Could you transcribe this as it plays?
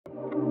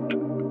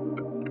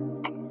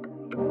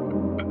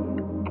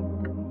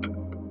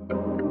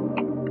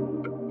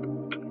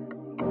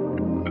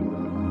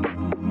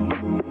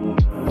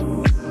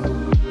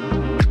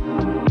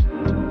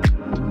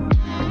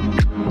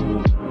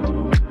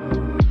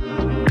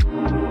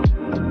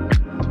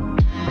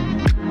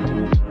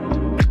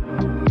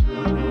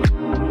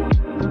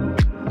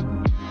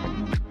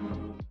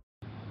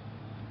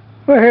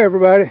Well, hey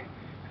everybody,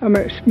 I'm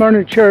at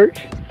Smyrna Church,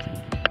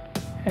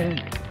 and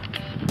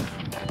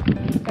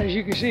as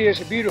you can see,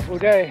 it's a beautiful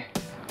day,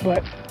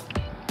 but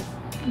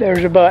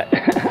there's a but.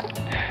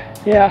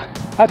 Yeah,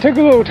 I took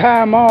a little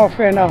time off,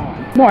 and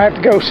I'm gonna have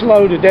to go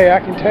slow today, I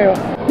can tell.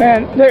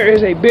 Man, there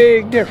is a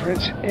big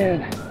difference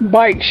in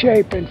bike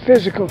shape and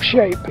physical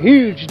shape.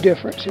 Huge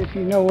difference, if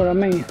you know what I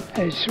mean.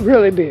 It's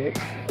really big.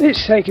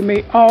 It's taken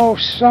me all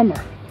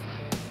summer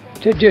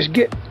to just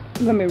get.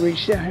 Let me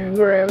reach down here and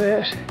grab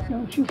this.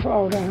 Don't you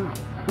fall down.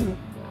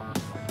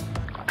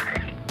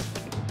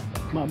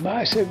 My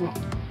bicycle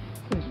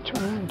is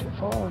trying to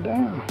fall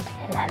down.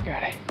 Oh, I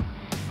got it.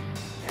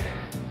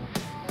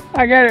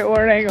 I got it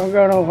where it ain't gonna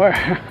go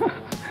nowhere.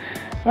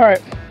 All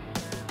right.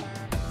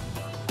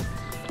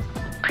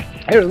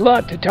 There's a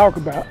lot to talk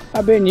about.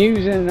 I've been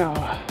using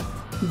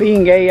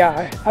Being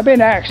AI. I've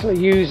been actually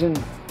using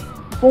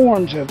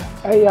forms of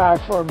AI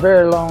for a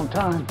very long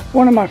time.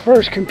 One of my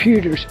first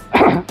computers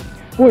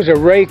was a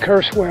Ray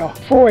Kurzweil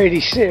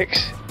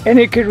 486, and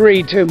it could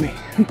read to me.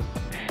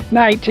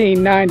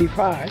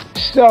 1995.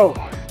 So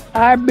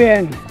I've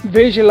been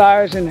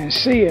visualizing and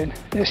seeing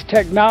this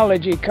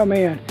technology come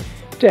in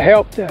to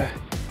help the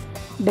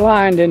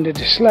blind and the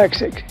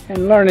dyslexic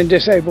and learning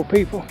disabled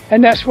people.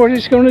 And that's what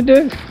it's going to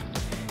do.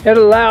 It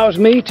allows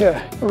me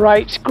to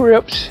write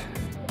scripts,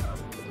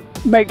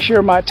 make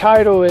sure my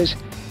title is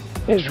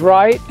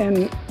right,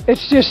 and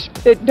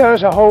it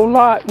does a whole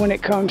lot when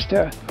it comes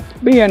to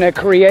being a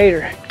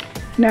creator.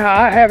 Now,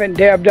 I haven't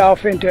dabbed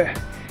off into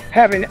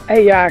having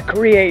AI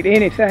create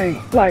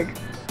anything like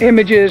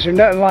images or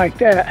nothing like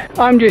that.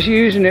 I'm just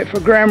using it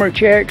for grammar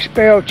check,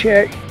 spell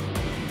check,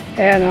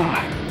 and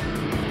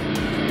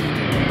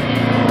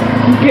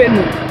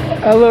getting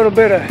a little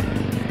bit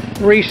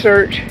of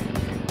research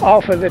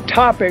off of the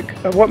topic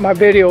of what my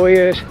video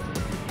is,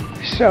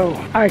 so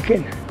I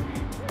can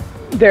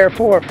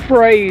therefore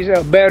phrase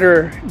a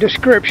better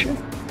description.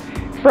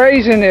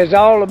 Phrasing is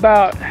all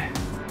about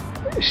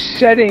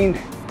setting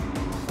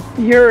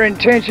your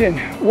intention,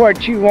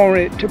 what you want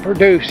it to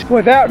produce.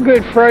 Without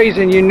good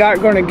phrasing, you're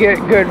not going to get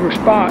good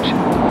response.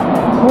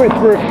 With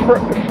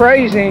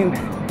phrasing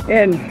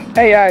in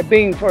AI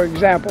Bing, for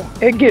example,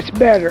 it gets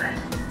better.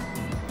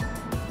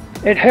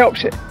 It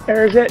helps it.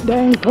 There's that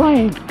dang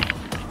plane.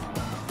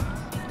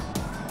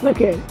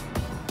 Look at it.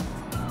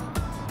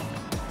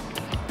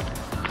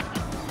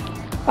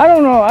 I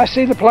don't know, I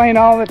see the plane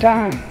all the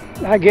time.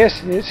 I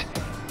guess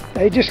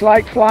they just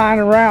like flying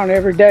around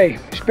every day,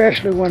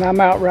 especially when I'm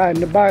out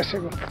riding the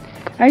bicycle.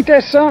 Ain't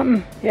that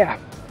something? Yeah.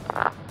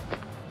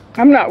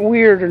 I'm not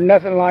weird or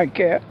nothing like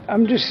that.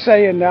 I'm just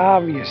saying the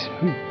obvious.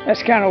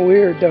 That's kind of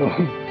weird though.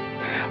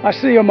 I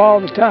see them all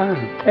the time.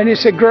 And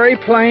it's a gray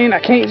plane. I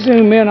can't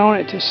zoom in on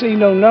it to see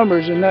no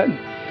numbers or nothing.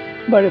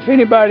 But if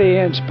anybody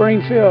in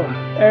Springfield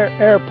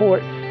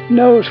Airport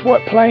knows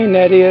what plane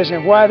that is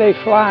and why they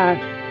fly,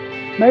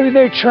 maybe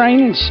they're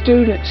training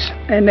students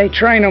and they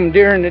train them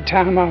during the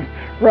time I'm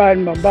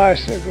riding my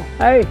bicycle.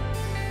 Hey,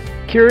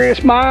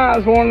 curious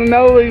minds want to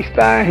know these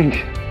things.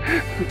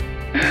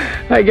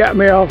 They got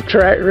me off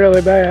track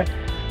really bad.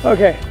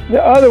 Okay,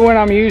 the other one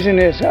I'm using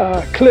is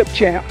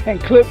Clipchamp, and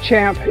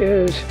Clipchamp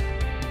is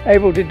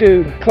able to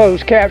do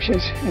closed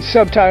captions and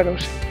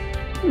subtitles.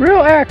 Real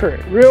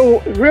accurate,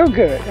 real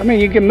good. I mean,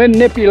 you can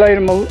manipulate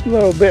them a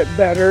little bit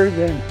better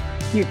than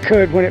you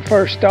could when it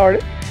first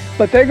started,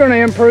 but they're going to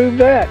improve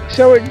that.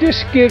 So it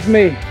just gives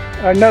me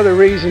another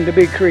reason to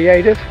be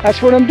creative.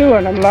 That's what I'm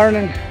doing. I'm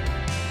learning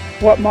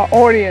what my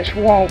audience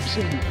wants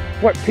and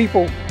what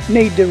people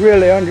need to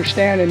really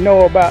understand and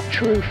know about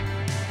truth.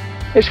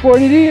 It's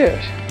what it is.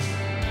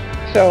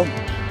 So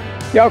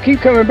y'all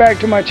keep coming back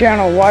to my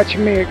channel,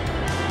 watching me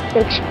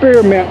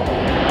experiment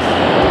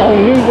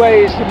on new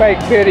ways to make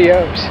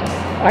videos.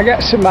 I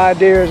got some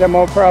ideas. I'm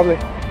gonna probably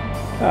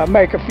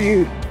make a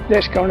few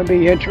that's gonna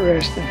be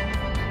interesting.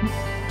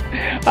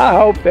 I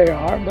hope they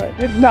are, but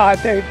if not,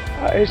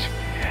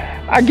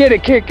 I get a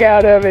kick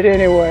out of it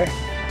anyway.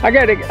 I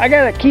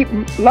gotta keep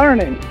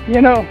learning,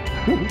 you know.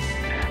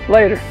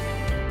 Later.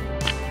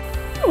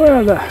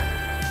 Well, the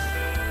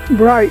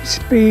bright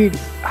speed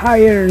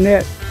high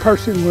internet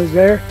person was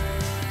there,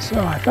 so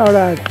I thought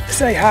I'd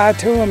say hi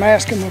to him,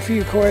 ask him a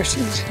few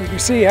questions. You can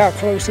see how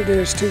close it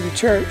is to the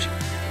church.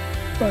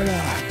 But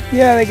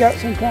yeah, they got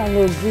some kind of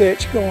little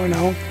glitch going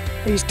on.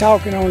 He's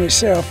talking on his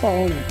cell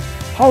phone and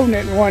holding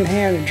it in one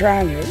hand and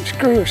trying to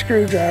screw a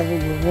screwdriver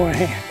with one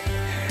hand.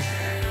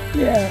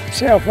 Yeah,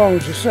 cell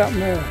phones are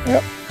something else.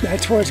 Yep,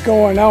 that's what's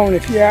going on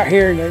if you're out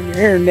here and your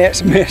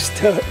internet's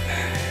messed up.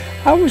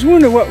 I was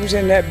wondering what was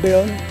in that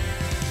building.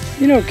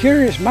 You know,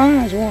 curious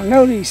minds want to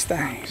know these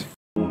things.